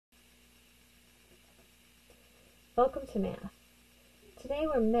Welcome to math. Today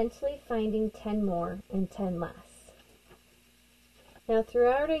we're mentally finding 10 more and 10 less. Now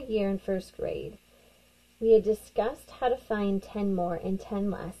throughout our year in first grade, we had discussed how to find 10 more and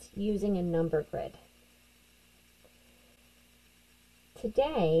 10 less using a number grid.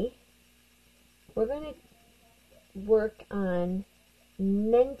 Today, we're going to work on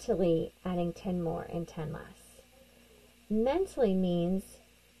mentally adding 10 more and 10 less. Mentally means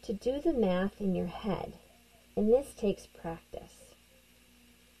to do the math in your head, and this takes practice.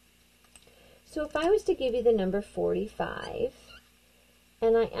 So if I was to give you the number 45,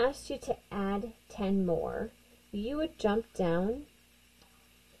 and I asked you to add 10 more, you would jump down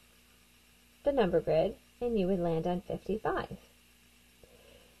the number grid, and you would land on 55.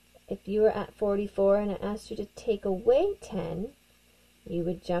 If you were at 44 and I asked you to take away 10, you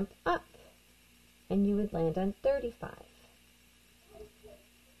would jump up, and you would land on 35.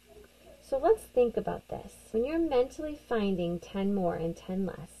 So let's think about this. When you're mentally finding 10 more and 10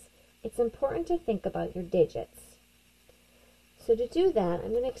 less, it's important to think about your digits. So to do that,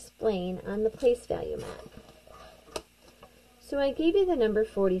 I'm going to explain on the place value map. So I gave you the number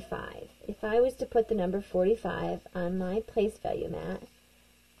 45. If I was to put the number 45 on my place value map,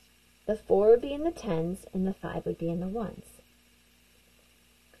 the 4 would be in the tens and the 5 would be in the ones.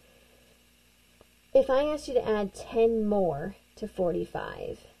 If I asked you to add 10 more to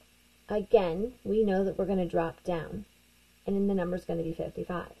 45, again, we know that we're going to drop down, and then the number is going to be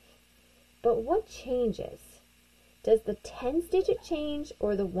 55. But what changes? Does the tens digit change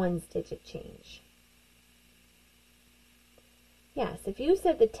or the ones digit change? Yes, if you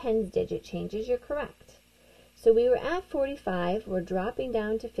said the tens digit changes, you're correct. So we were at 45, we're dropping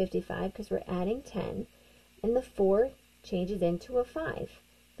down to 55 because we're adding 10, and the 4 changes into a 5.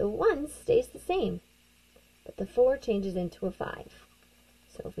 The 1 stays the same, but the 4 changes into a 5.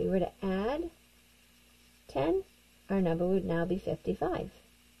 So if we were to add 10, our number would now be 55.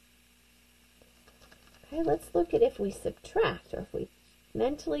 Okay, let's look at if we subtract or if we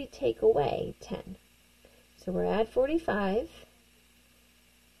mentally take away 10. So we're at 45,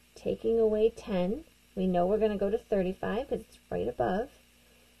 taking away 10. We know we're going to go to 35 because it's right above.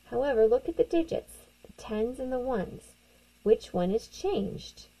 However, look at the digits, the tens and the ones. Which one is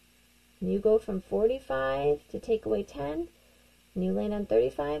changed? When you go from 45 to take away 10, and you land on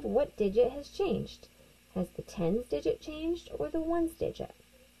 35, what digit has changed? Has the tens digit changed or the ones digit?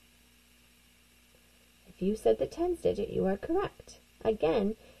 If you said the tens digit, you are correct.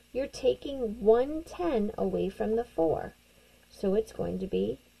 Again, you're taking one 10 away from the 4, so it's going to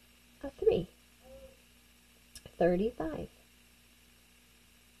be a 3. 35.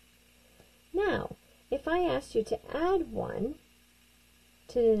 Now, if I asked you to add 1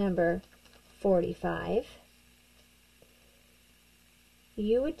 to the number 45,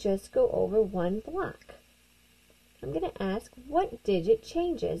 you would just go over one block. I'm going to ask, what digit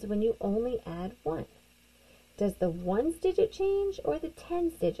changes when you only add 1? Does the ones digit change or the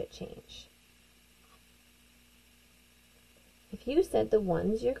tens digit change? If you said the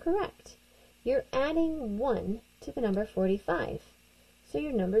ones, you're correct. You're adding 1 to the number 45, so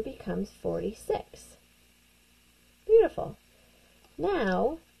your number becomes 46. Beautiful.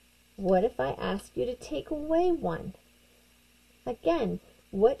 Now, what if I ask you to take away 1? Again,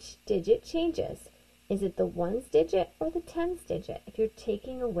 which digit changes? Is it the ones digit or the tens digit if you're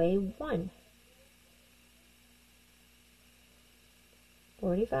taking away 1?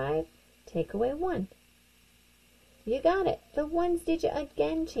 45, take away 1. You got it. The ones digit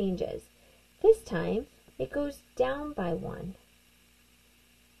again changes. This time, it goes down by 1.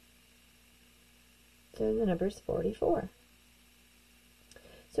 So the number is 44.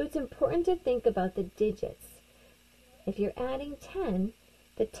 So it's important to think about the digits. If you're adding 10,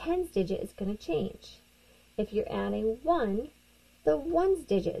 the tens digit is going to change. If you're adding 1, the ones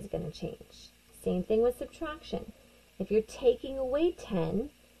digit is going to change. Same thing with subtraction. If you're taking away 10,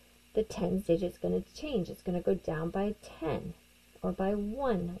 the tens digit is going to change. It's going to go down by 10 or by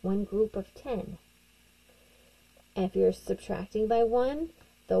 1 group of 10. And if you're subtracting by 1,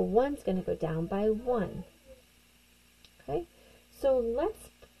 the 1's going to go down by 1. Okay? So let's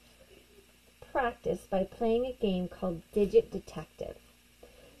practice by playing a game called Digit Detective.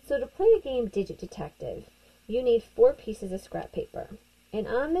 So to play a game Digit Detective, you need 4 pieces of scrap paper. And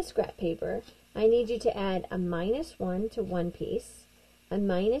on the scrap paper, I need you to add a -1 to one piece, a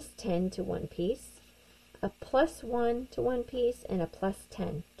 -10 to one piece, a +1 to one piece, and a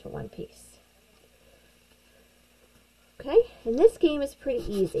 +10 to one piece. Okay, and this game is pretty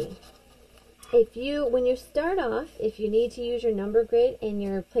easy. When you start off, if you need to use your number grid and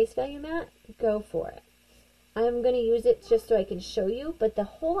your place value mat, go for it. I'm going to use it just so I can show you, but the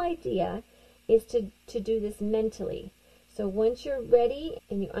whole idea is to do this mentally. So once you're ready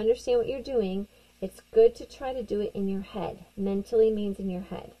and you understand what you're doing, it's good to try to do it in your head. Mentally means in your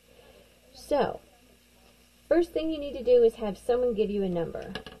head. So, first thing you need to do is have someone give you a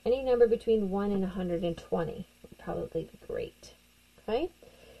number. Any number between 1 and 120 would probably be great. Okay?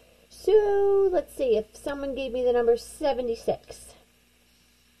 So, let's see, if someone gave me the number 76.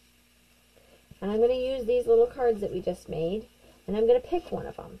 And I'm going to use these little cards that we just made, and I'm going to pick one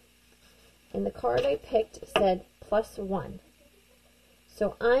of them. And the card I picked said +1.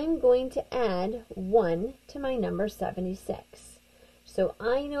 So I'm going to add 1 to my number 76. So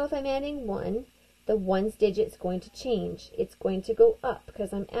I know if I'm adding 1, the 1's digit is going to change. It's going to go up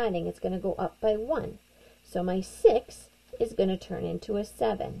because I'm adding. It's going to go up by 1. So my 6 is going to turn into a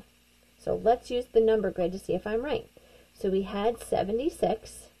 7. So let's use the number grid to see if I'm right. So we had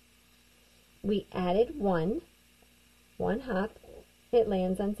 76. We added 1 hop. It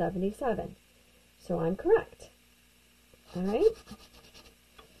lands on 77. So I'm correct. All right.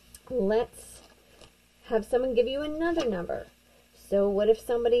 Let's have someone give you another number. So what if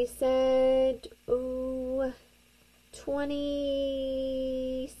somebody said,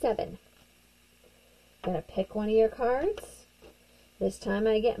 27? I'm going to pick one of your cards. This time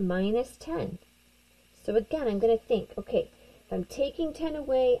I get -10. So again, I'm going to think, okay, if I'm taking 10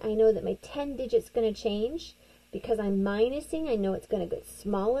 away, I know that my 10 digit's going to change. Because I'm minusing, I know it's going to get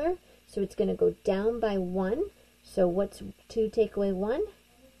smaller. So it's going to go down by 1. So what's 2 take away 1?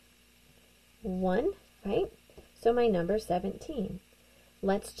 1, right? So my number's 17.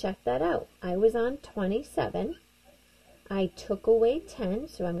 Let's check that out. I was on 27. I took away 10,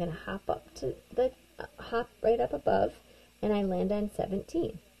 so I'm going to hop up to the hop right up above, and I land on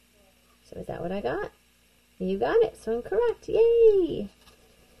 17. So is that what I got? You got it. So I'm correct. Yay!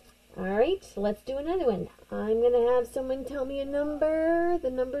 All right, let's do another one. I'm going to have someone tell me a number. The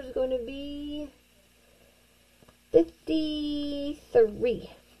number's going to be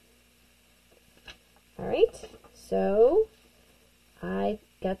 53. All right, so I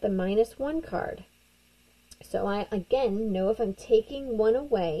got the -1 card. So I, again, know if I'm taking 1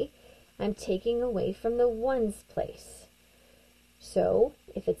 away, I'm taking away from the 1's place. So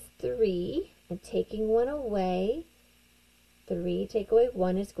if it's 3, I'm taking 1 away. 3 take away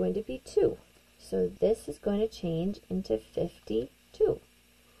 1 is going to be 2. So this is going to change into 52.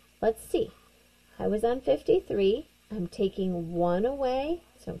 Let's see. I was on 53. I'm taking 1 away.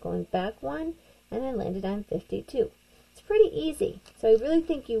 So I'm going back 1. And I landed on 52. It's pretty easy. So I really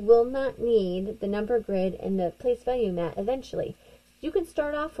think you will not need the number grid and the place value mat eventually. You can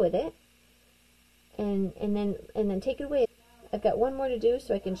start off with it and then take it away. I've got one more to do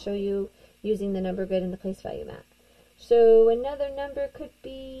so I can show you using the number grid and the place value mat. So another number could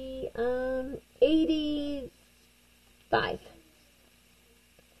be 85.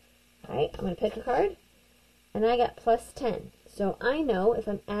 Alright, I'm going to pick a card. And I got +10. So I know if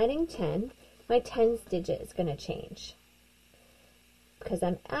I'm adding 10, my 10's digit is going to change. Because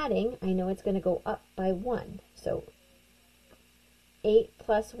I'm adding, I know it's going to go up by 1. So 8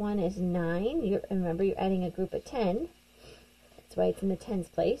 plus 1 is 9. Remember, you're adding a group of 10. That's why it's in the 10's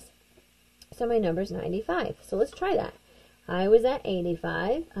place. So my number is 95. So let's try that. I was at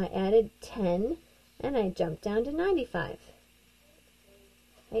 85. I added 10, and I jumped down to 95.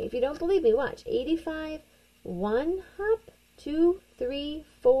 Hey, if you don't believe me, watch. 85, 1 hop, 2, 3,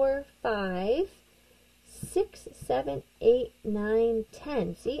 4, 5, 6, 7, 8, 9,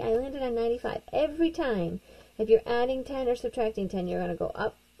 10. See, I landed on 95. Every time, if you're adding 10 or subtracting 10, you're going to go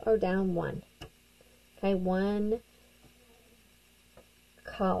up or down 1. Okay, 1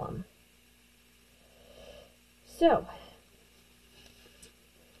 column. So,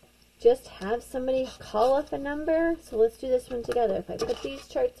 just have somebody call up a number. So let's do this one together. If I put these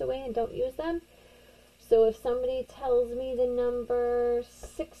charts away and don't use them. So if somebody tells me the number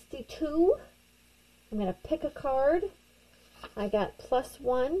 62, I'm going to pick a card. I got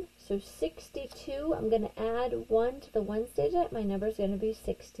 +1, so 62. I'm going to add 1 to the 1's digit. My number is going to be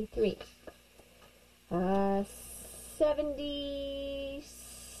 63.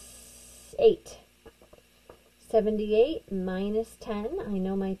 78. 78 minus 10. I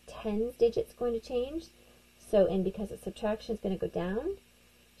know my 10's digit's going to change. So, and because it's subtraction, it's going to go down.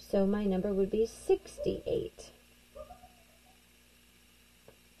 So my number would be 68.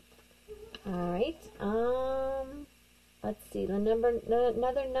 All right. Let's see.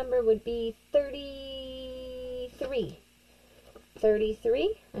 Another number would be 33.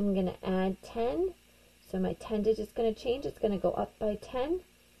 33. I'm going to add 10. So my 10 digit's going to change. It's going to go up by 10.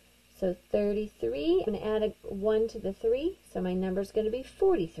 So 33. I'm going to add a 1 to the 3. So my number is going to be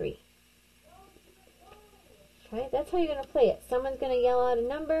 43. Okay, that's how you're going to play it. Someone's going to yell out a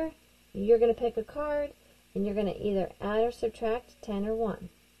number. You're going to pick a card, and you're going to either add or subtract 10 or 1.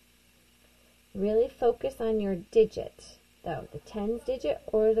 Really focus on your digit, though, the tens digit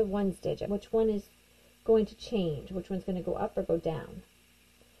or the ones digit. Which one is going to change? Which one's going to go up or go down?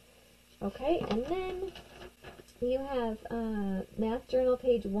 Okay, and then you have Math Journal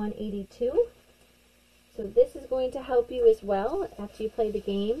page 182. So this is going to help you as well after you play the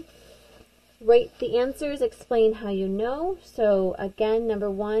game. Write the answers, explain how you know. So again, number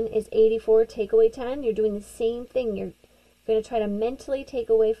 1 is 84, take away 10. You're doing the same thing. You're going to try to mentally take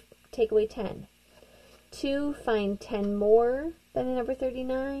away 10. 2, find 10 more than the number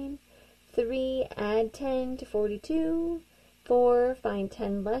 39. 3, add 10 to 42. 4, find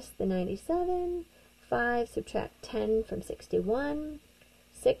 10 less than 97. 5, subtract 10 from 61.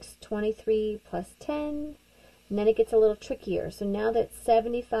 6, 23 plus 10. And then it gets a little trickier. So now that's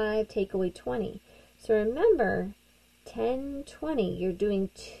 75, take away 20. So remember, 10, 20, you're doing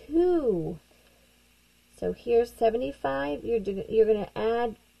 2. So here's 75, you're going to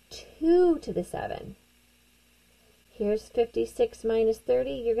add 2 to the 7. Here's 56 minus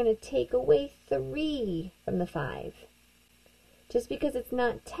 30, you're going to take away 3 from the 5. Just because it's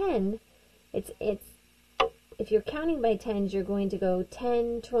not 10, if you're counting by tens, you're going to go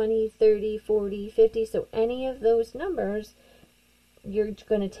 10, 20, 30, 40, 50. So any of those numbers, you're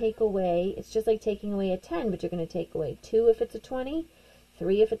going to take away. It's just like taking away a 10, but you're going to take away 2 if it's a 20,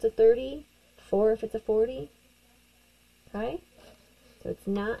 3 if it's a 30, 4 if it's a 40. Okay? So it's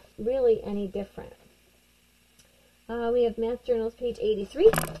not really any different. We have Math Journals, page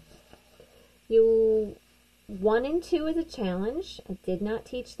 83. 1 and 2 is a challenge. I did not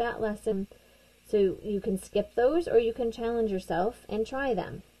teach that lesson. So you can skip those, or you can challenge yourself and try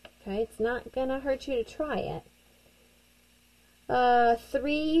them. Okay, it's not going to hurt you to try it.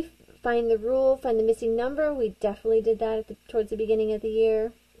 3, find the rule, find the missing number. We definitely did that towards the beginning of the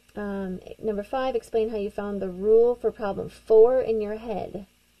year. Number 5, explain how you found the rule for problem 4 in your head.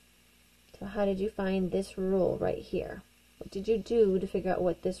 So how did you find this rule right here? What did you do to figure out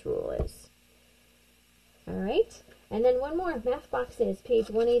what this rule is? All right. And then one more, math boxes, page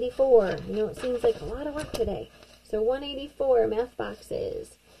 184. You know, it seems like a lot of work today. So 184, math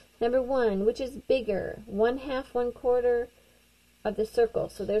boxes. Number 1, which is bigger? 1/2, 1/4 of the circle.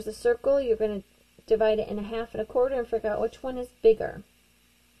 So there's a circle. You're going to divide it in a half and a quarter and figure out which one is bigger.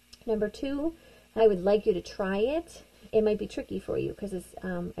 Number 2, I would like you to try it. It might be tricky for you because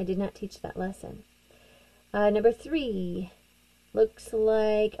I did not teach that lesson. Number 3. Looks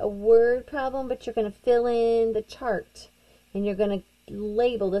like a word problem, but you're going to fill in the chart. And you're going to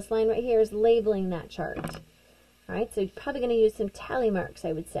label, this line right here is labeling that chart. Alright, so you're probably going to use some tally marks,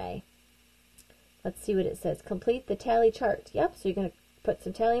 I would say. Let's see what it says. Complete the tally chart. Yep, so you're going to put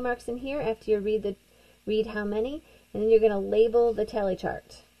some tally marks in here after you read how many. And then you're going to label the tally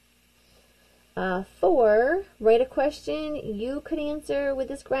chart. 4, write a question you could answer with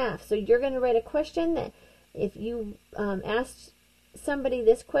this graph. So you're going to write a question that if you asked somebody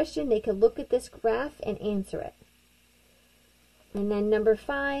this question, they could look at this graph and answer it. And then number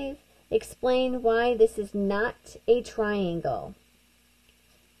 5, explain why this is not a triangle.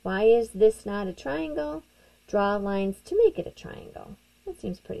 Why is this not a triangle? Draw lines to make it a triangle. That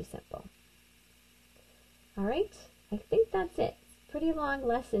seems pretty simple. All right, I think that's it. Pretty long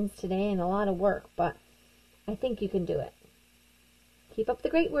lessons today and a lot of work, but I think you can do it. Keep up the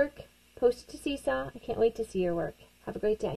great work. Post it to Seesaw. I can't wait to see your work. Have a great day.